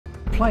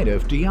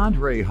plaintiff,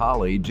 DeAndre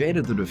Holly,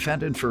 dated the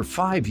defendant for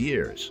 5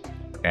 years,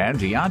 and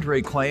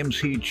DeAndre claims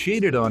he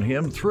cheated on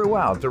him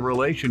throughout the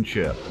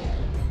relationship.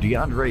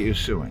 DeAndre is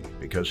suing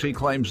because he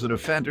claims the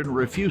defendant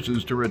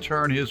refuses to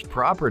return his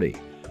property,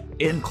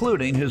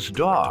 including his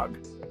dog.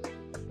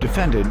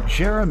 Defendant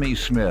Jeremy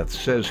Smith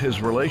says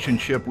his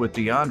relationship with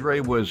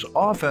DeAndre was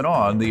off and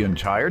on the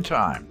entire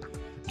time.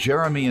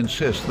 Jeremy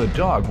insists the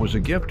dog was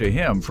a gift to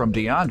him from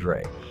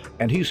DeAndre,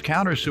 and he's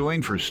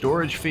countersuing for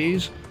storage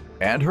fees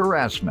and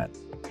harassment.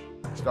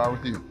 Start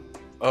with you.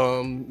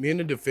 Me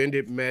and the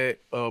defendant met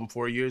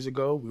 4 years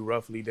ago. We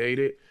roughly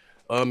dated.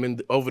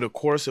 And over the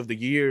course of the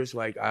years,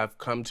 like, I've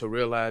come to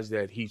realize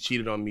that he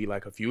cheated on me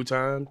like a few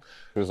times.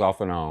 It was off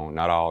and on,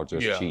 not all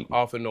just cheating. Yeah,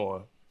 off and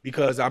on.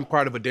 Because I'm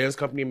part of a dance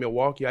company in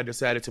Milwaukee, I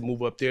decided to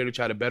move up there to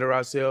try to better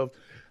ourselves.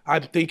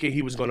 I'm thinking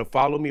he was gonna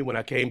follow me. When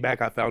I came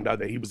back, I found out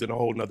that he was in a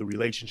whole nother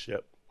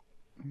relationship.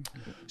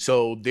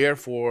 So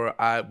therefore,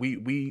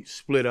 we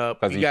split up.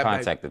 Because he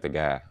contacted the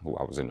guy who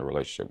I was in the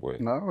relationship with.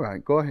 All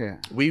right, go ahead.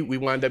 We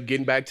wound up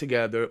getting back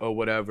together or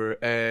whatever,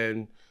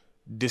 and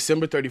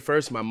December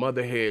 31st, my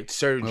mother had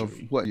surgery. Of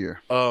what year?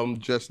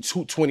 Just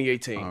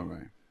 2018. All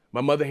right.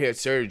 My mother had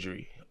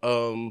surgery.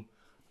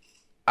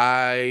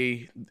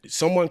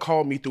 Someone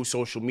called me through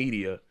social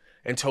media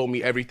and told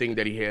me everything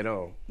that he had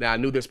on. Now, I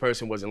knew this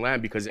person wasn't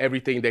lying because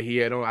everything that he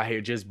had on, I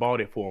had just bought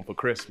it for him for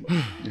Christmas.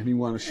 And he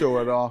want to show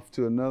it off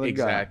to another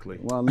Exactly.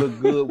 guy. Want to look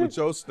good with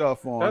your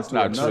stuff on. That's to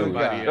not another true.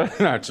 guy. That's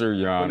not true,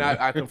 Your Honor. When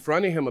I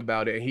confronted him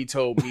about it, and he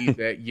told me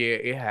that, yeah,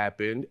 it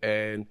happened.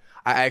 And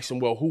I asked him,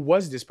 well, who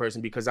was this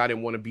person? Because I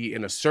didn't want to be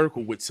in a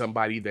circle with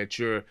somebody that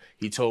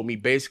he told me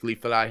basically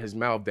fell out of his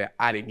mouth that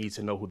I didn't need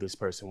to know who this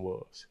person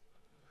was.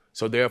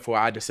 So therefore,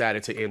 I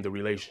decided to end the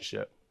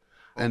relationship.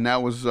 And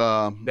that was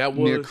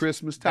near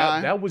Christmas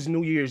time? That was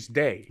New Year's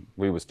Day.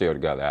 We were still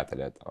together after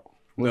that, though.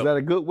 Was that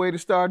a good way to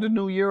start the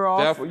new year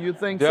off? You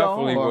think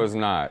definitely so? was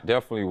not.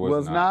 Definitely was not.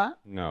 Was not?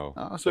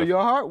 No. So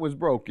your heart was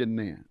broken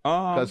then?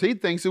 Because he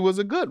thinks it was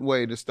a good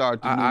way to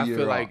start the new year I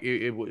feel off. like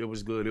it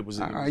was good. It was.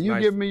 All right, you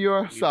give me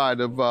your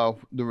side of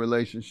the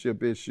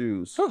relationship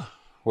issues.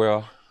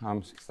 Well,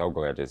 I'm so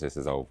glad this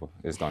is over.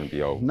 It's going to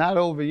be over. Not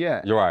over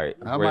yet. You're right.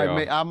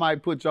 I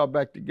might put y'all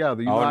back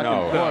together. Oh,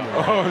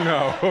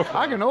 no.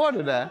 I can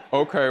order that.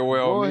 Okay,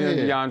 well, Go me ahead.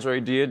 and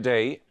DeAndre did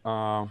date.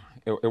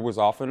 It was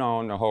off and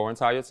on the whole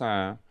entire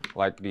time.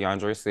 Like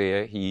DeAndre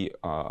said, he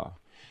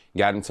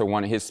got into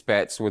one of his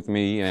spats with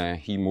me, and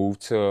he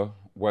moved to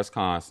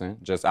Wisconsin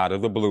just out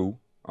of the blue,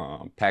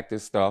 packed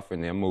his stuff,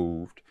 and then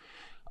moved.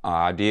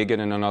 I did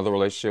get in another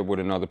relationship with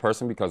another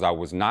person because I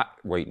was not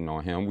waiting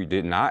on him. We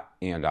did not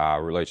end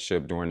our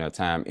relationship during that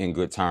time in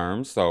good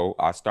terms. So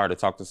I started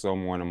talking to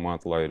someone a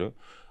month later.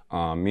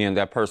 Me and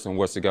that person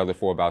was together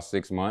for about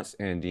 6 months,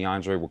 and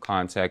DeAndre would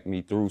contact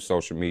me through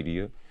social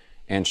media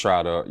and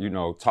try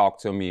to, talk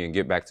to me and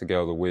get back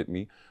together with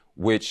me,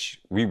 which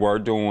we were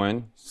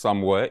doing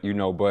somewhat,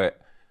 but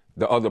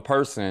the other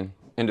person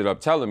ended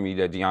up telling me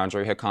that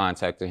DeAndre had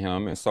contacted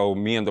him, and so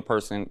me and the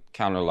person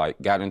kind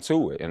of got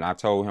into it, and I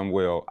told him,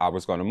 well, I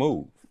was gonna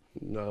move.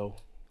 No,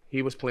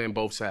 he was playing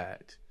both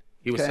sides.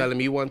 He was telling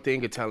me one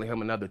thing and telling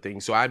him another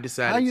thing. So I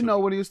decided. How you know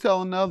what he was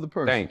telling the other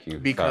person? Thank you.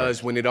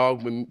 Because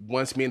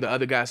once me and the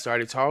other guy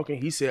started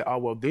talking, he said, "Oh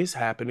well, this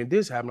happened and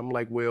this happened." I'm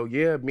like, "Well,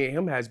 yeah, me and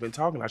him has been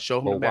talking. I showed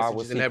him the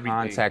messages and everything."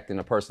 Why was he contacting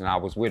the person I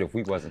was with if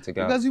we wasn't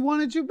together? Because he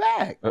wanted you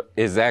back.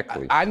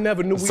 Exactly. I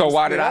never knew. So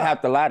why did I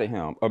have to lie to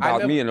him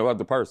about me and the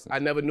other person? I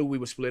never knew we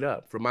were split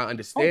up. From my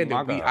understanding,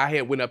 Oh my God. I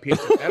had went up here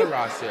to better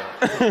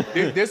ourselves.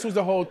 This was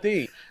the whole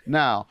thing.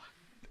 Now,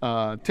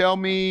 tell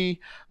me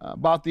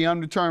about the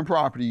unreturned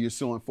property you're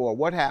suing for.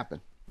 What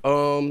happened?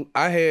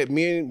 I had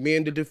me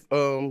and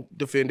the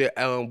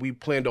defendant. We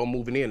planned on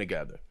moving in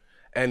together,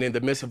 and in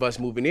the midst of us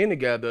moving in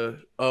together,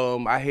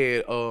 I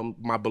had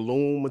my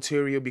balloon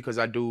material because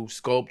I do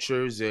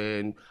sculptures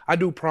and I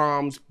do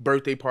proms,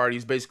 birthday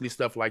parties, basically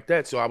stuff like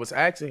that. So I was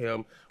asking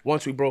him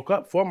once we broke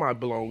up for my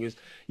belongings.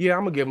 Yeah,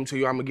 I'm gonna give them to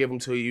you. I'm gonna give them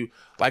to you.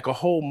 Like a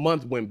whole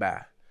month went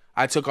by.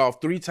 I took off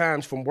 3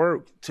 times from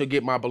work to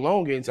get my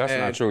belongings. That's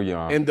not true, Your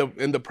Honor.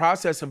 In the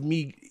process of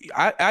me,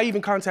 I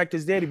even contacted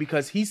his daddy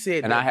because he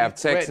said. And that I have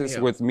texts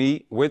with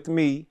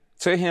me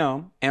to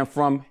him, and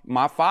from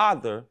my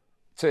father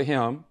to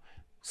him,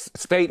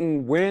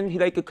 stating when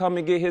they could come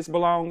and get his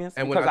belongings.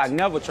 And because I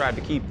never tried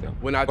to keep them.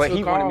 But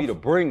he wanted me to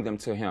bring them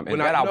to him, and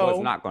that I was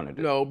not going to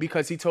do. No,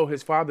 because he told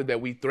his father that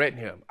we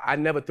threatened him. I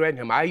never threatened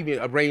him. I even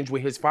arranged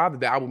with his father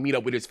that I would meet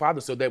up with his father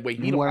so that way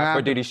he don't.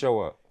 But did he show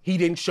up? He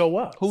didn't show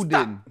up. Who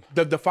didn't?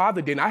 The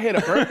father didn't. I had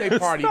a birthday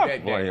party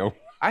that day.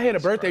 I had a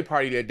birthday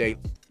party that day.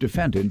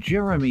 Defendant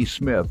Jeremy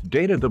Smith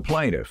dated the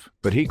plaintiff,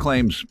 but he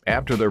claims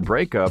after their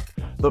breakup,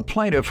 the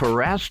plaintiff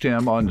harassed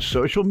him on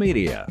social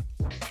media.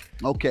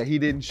 Okay, he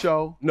didn't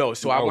show? No,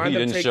 so I wound up taking...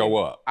 he didn't show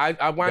up. I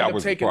wound up taking... That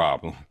was the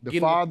problem. The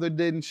father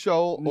didn't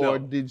show, or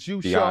did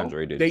you show?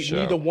 DeAndre didn't show.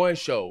 Neither one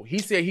showed. He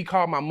said he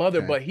called my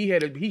mother, but he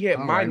had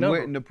my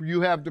number.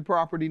 You have the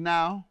property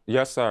now?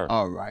 Yes, sir.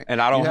 All right.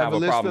 And I don't have a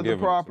problem giving list of the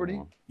property? it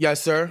to him.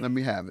 Yes, sir. Let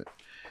me have it.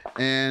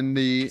 And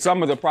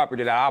some of the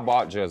property that I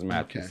bought just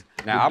Mathis. Okay.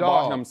 Now, I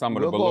bought him some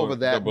of the we'll balloon. go over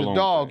that. The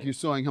dog, thing. you're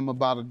suing him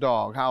about a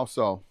dog. How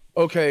so?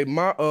 Okay,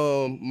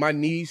 my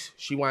niece,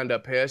 she wound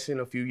up passing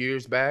a few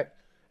years back,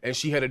 and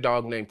she had a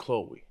dog named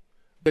Chloe.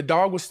 The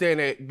dog was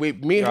staying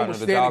with me and him was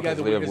staying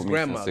together with his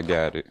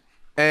grandmother.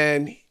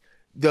 And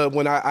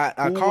when I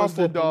Who called was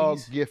for the dog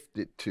police,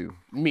 gifted to?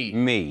 Me.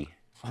 me.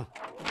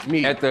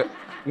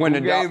 When Who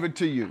the gave dog, it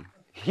to you?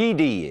 he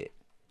did.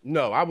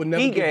 No, I would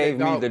never. He give gave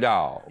that dog. me the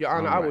dog. Your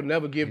Honor, I would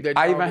never give that.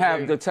 I dog even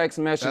have the text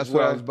message. That's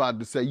where what I was about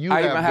to say. You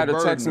I have even had the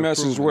a text burden of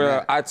message proving where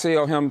that. I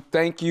tell him,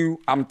 thank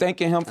you. I'm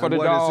thanking him for And the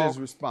what is dog. his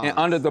response? And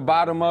under the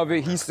bottom of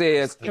it, he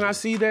says, Can I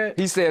see that?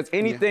 he says,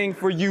 anything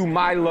for you,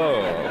 my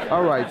love.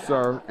 All right,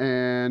 sir.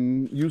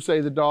 And you say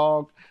the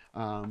dog,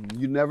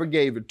 you never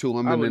gave it to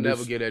him. I and would then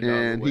never get that dog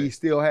And away. he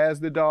still has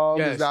the dog?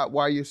 Yes. Is that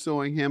why you're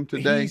suing him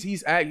today? He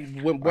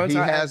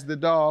has the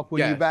dog. When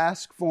Yes. you've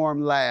asked for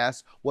him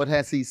last, what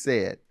has he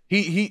said?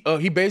 He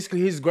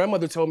basically, his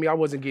grandmother told me I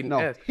wasn't getting No,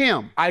 S.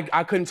 him.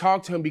 I couldn't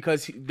talk to him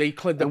because they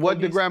clipped the And what did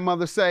police.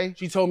 grandmother say?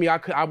 She told me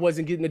I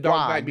wasn't getting the dog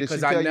Why? back Did she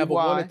because tell I you never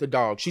why? wanted the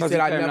dog. She Because said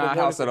he I came never to our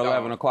wanted house the at dog.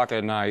 11 o'clock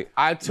at night.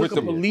 I took with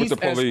a police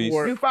with the police.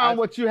 escort. You found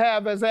what you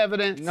have as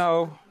evidence?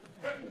 No.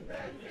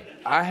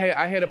 I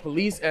had a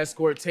police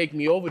escort take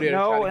me over there. to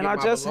try No, to and get I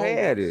my just belongings.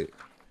 had it.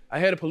 I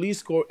had a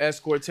police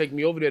escort take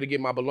me over there to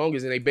get my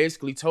belongings, and they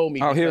basically told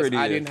me Oh, here because it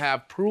I is. didn't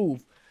have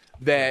proof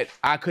that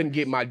I couldn't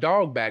get my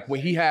dog back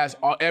when he has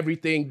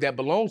everything that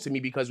belongs to me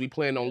because we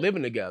plan on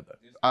living together.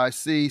 I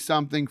see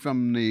something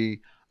from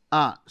the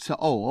aunt.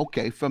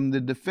 From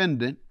the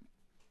defendant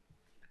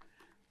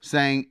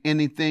saying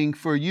anything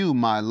for you,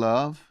 my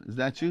love. Is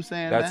that you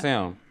saying That's that?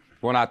 him.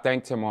 When I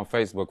thanked him on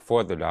Facebook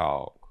for the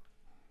dog.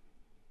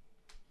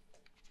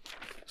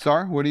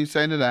 Sir, what do you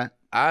say to that?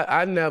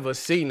 I never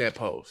seen that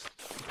post.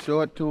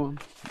 Show it to him.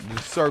 The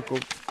circle.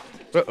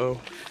 Uh-oh.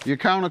 Your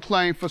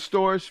counterclaim for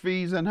storage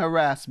fees and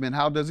harassment.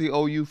 How does he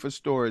owe you for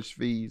storage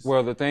fees?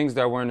 Well, the things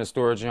that were in the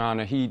storage, Your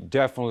Honor, he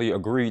definitely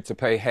agreed to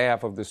pay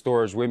half of the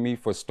storage with me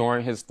for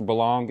storing his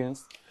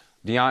belongings.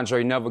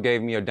 DeAndre never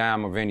gave me a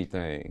dime of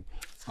anything.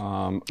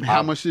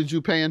 How much did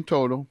you pay in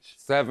total?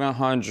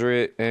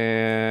 700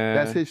 and...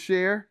 That's his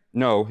share?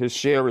 No, his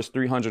share is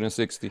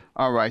 360.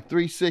 All right,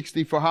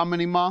 360 for how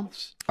many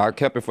months? I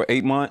kept it for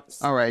 8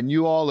 months. All right, and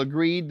you all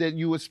agreed that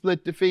you would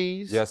split the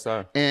fees? Yes,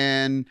 sir.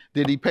 And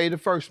did he pay the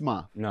first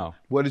month? No.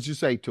 What did you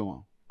say to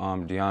him?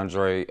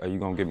 DeAndre, are you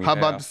gonna give me How half?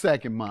 about the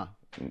second month?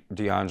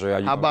 DeAndre, are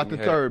you How gonna about give the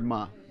me half? third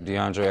month?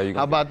 DeAndre, are you gonna...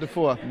 How about the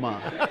fourth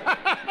month?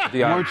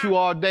 DeAndre, Weren't you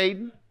all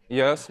dating?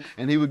 yes,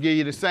 And he would give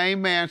you the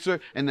same answer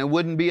and there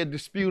wouldn't be a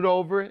dispute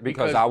over it?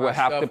 because Because I my would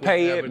have stuff to was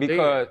pay never it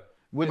because...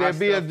 Would My there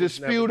be a stuff was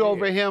never dispute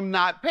over there. him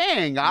not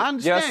paying? I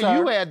understand Yes, sir.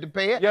 you had to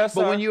pay it, Yes,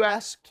 but when sir. you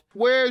asked,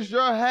 where's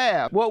your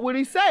half? What would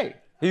he say?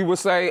 He would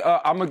say,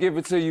 I'm gonna give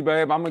it to you,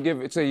 babe. I'm gonna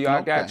give it to you.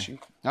 I got Okay. you.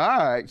 All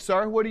right,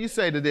 sir, what do you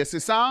say to this? It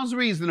sounds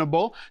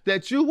reasonable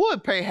that you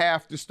would pay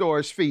half the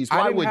storage fees. Why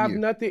I didn't wouldn't have you?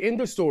 nothing in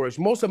the storage.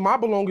 Most of my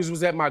belongings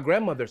was at my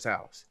grandmother's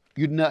house.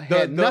 You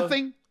had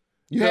nothing?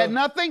 You had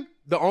nothing?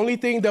 The only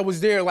thing that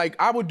was there, like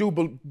I would do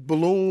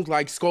balloons,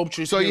 like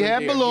sculptures. So here you and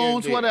had there, here and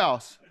balloons, what there.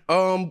 else?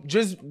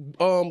 Just 2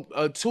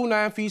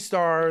 9-feet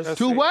stars.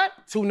 Two what?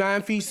 2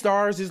 9-feet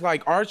stars is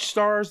like arch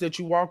stars that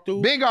you walk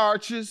through. Big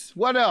arches,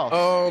 what else?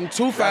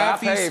 2 That I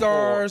 5-feet paid for.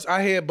 stars.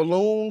 I had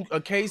balloon,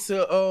 a case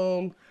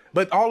of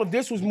but all of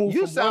this was moved.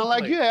 You from sound one like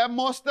place. you have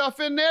more stuff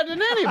in there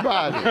than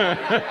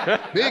anybody.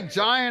 Big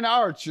giant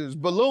arches,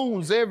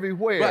 balloons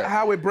everywhere. But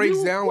how it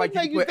breaks down, like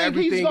you put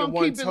everything he's in gonna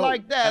one keep it tote.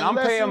 like that? And I'm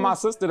unless paying it my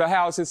was- sister to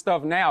house his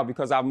stuff now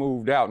because I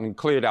moved out and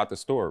cleared out the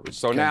storage.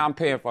 So now I'm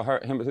paying for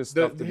his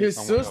stuff to be his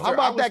somewhere else. sister- How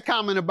about I was- that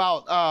comment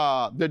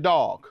about the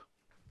dog?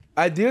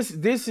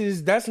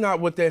 That's not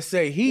what they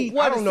say.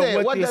 I don't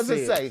know what this does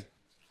it says. say?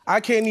 I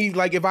can't even,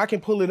 like, if I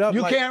can pull it up.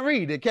 You like, can't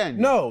read it, can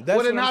you? No, that's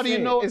Well, then what how I'm do you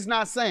saying. know it's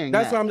not saying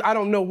That's that? what I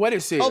don't know what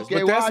it says. Okay,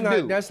 but well, that's I not,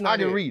 do. That's not I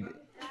can it. read it.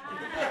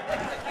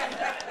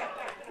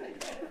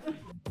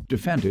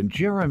 Defendant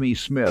Jeremy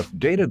Smith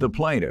dated the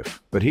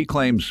plaintiff, but he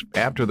claims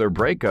after their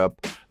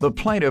breakup, the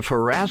plaintiff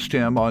harassed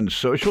him on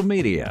social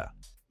media.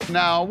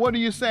 Now, what are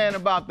you saying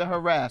about the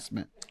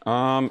harassment?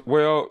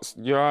 Well,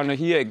 Your Honor,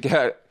 he had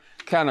got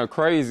kind of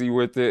crazy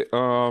with it.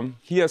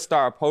 He had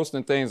started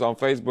posting things on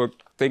Facebook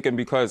thinking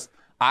because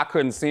I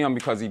couldn't see him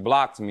because he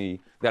blocked me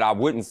that I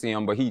wouldn't see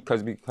him, but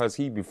because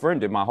he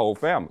befriended my whole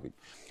family.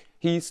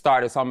 He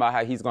started talking about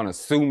how he's gonna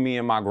sue me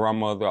and my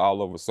grandmother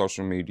all over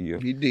social media.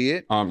 He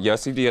did.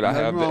 Yes, he did. I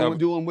have Nothing the wrong with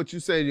doing what you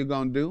said you're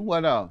gonna do.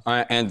 What else?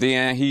 and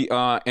then he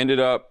ended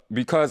up,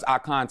 because I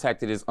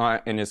contacted his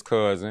aunt and his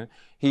cousin,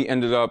 he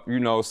ended up,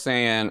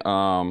 saying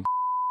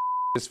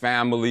his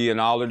family and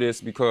all of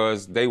this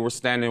because they were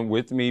standing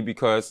with me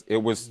because it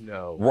was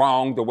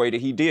wrong the way that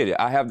he did it.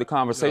 I have the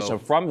conversation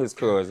from his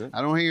cousin.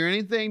 I don't hear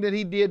anything that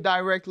he did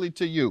directly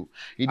to you.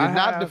 He did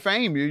not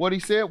defame you. What he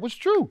said was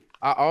true.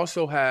 I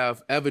also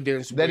have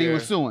evidence That he where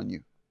was suing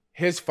you.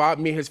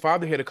 me and his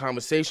father had a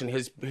conversation.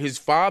 His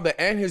father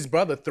and his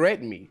brother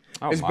threatened me.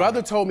 His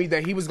brother told me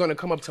that he was gonna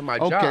come up to my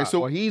job. Okay,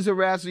 so he's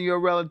harassing your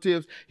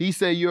relatives. He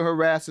said you're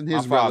harassing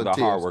his relatives.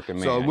 Hardworking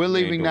man. So we're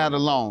leaving that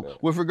alone.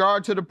 With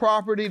regard to the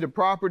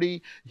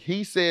property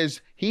he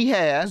says he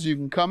has. You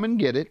can come and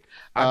get it.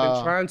 I've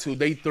been trying to.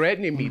 They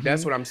threatening me.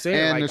 That's what I'm saying.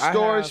 And like, the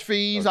storage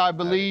fees, I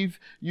believe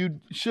you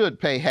should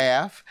pay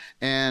half,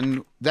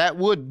 and that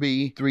would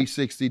be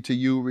 $360 to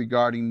you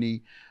regarding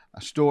the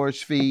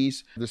storage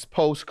fees. This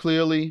post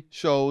clearly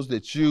shows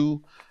that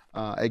you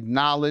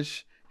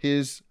acknowledge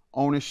his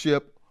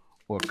ownership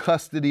or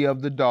custody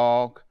of the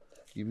dog.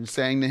 You've been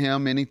saying to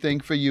him, anything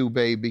for you,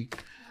 baby,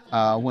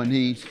 when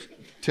he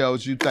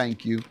tells you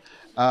thank you.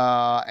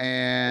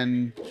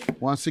 And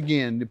once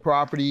again, the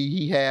property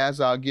he has,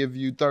 I'll give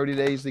you 30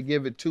 days to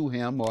give it to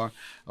him or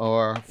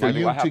for now, you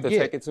do I have to get.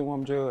 take it to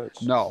him,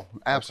 Judge? No,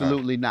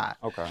 absolutely not.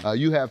 Okay.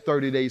 You have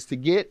 30 days to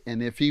get,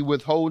 and if he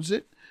withholds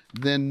it,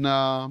 then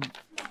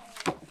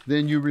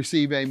you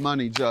receive a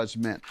money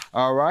judgment.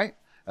 All right?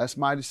 That's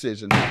my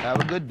decision. Have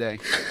a good day.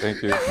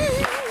 Thank you.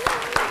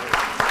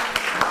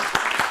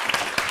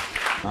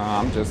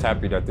 I'm just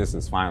happy that this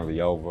is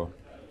finally over.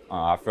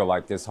 I feel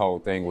like this whole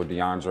thing with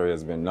DeAndre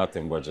has been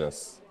nothing but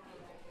just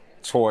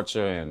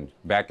torture and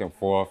back and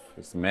forth.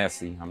 It's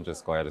messy. I'm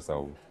just glad it's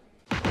over.